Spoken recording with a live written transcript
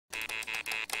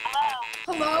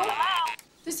Hello?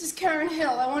 This is Karen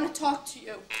Hill. I want to talk to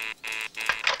you.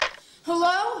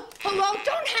 Hello? Hello?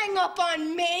 Don't hang up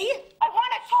on me. I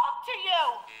want to talk to you.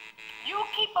 You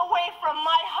keep away from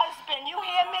my husband. You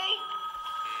hear me?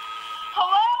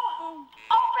 Hello?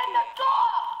 Open the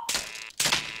door.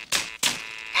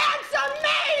 Answer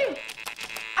me!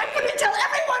 I'm going to tell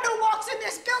everyone who walks in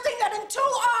this building that in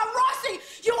 2R Rossi,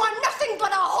 you are nothing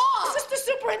but a whore. Is this the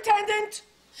superintendent?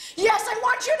 Yes, I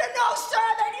want you to know, sir,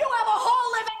 that you have a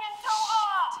whore living In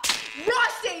 2R.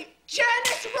 Rossi!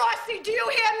 Janice Rossi, do you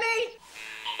hear me?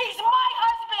 He's my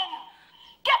husband.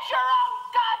 Get your own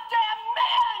goddamn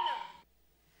man.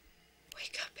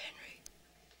 Wake up, Henry.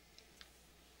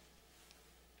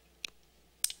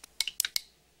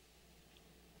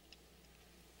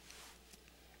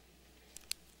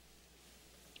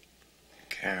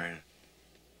 Karen.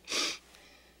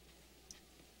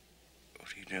 What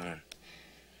are you doing?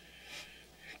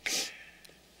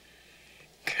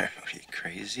 Karen, are you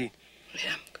crazy?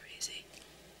 Yeah, I'm crazy.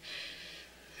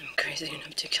 I'm crazy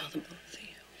enough to kill the both of you.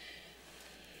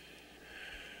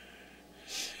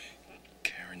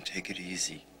 Karen, take it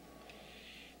easy.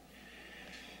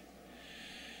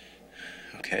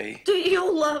 Okay? Do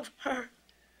you love her?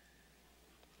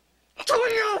 Do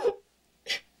you?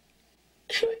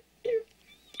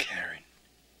 Karen.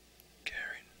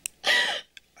 Karen.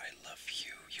 I love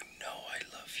you. You know I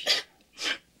love you.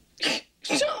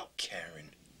 No. Karen.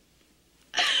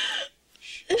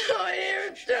 No,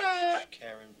 you're not.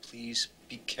 Karen, please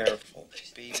be careful.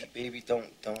 Baby,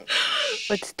 don't.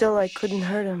 But still, I couldn't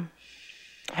hurt him.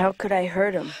 How could I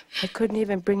hurt him? I couldn't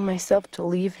even bring myself to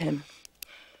leave him.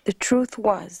 The truth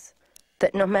was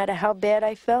that no matter how bad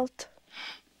I felt,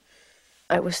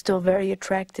 I was still very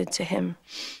attracted to him.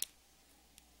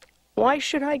 Why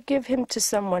should I give him to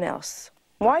someone else?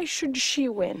 Why should she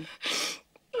win?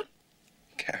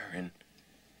 Karen.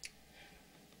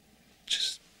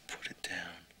 Just put it down.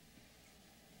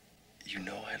 You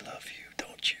know I love you,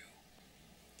 don't you?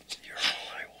 You're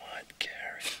all I want,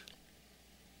 Karen.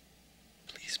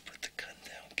 Please put the gun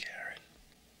down, Karen.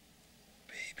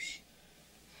 Baby.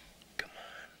 Come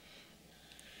on.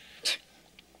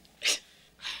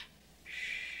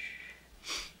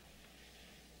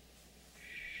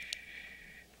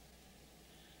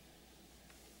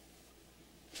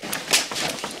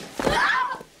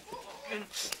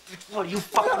 What, are you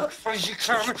fucking crazy,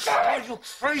 Karen? Are you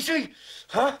crazy?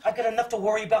 Huh? I got enough to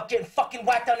worry about getting fucking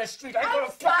whacked on the street. I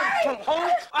gotta fucking come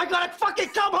home. I gotta fucking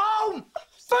come home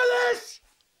for this.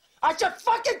 I should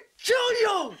fucking kill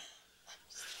you.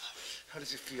 How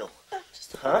does it feel?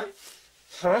 Huh?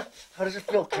 Huh? How does it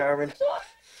feel, Karen?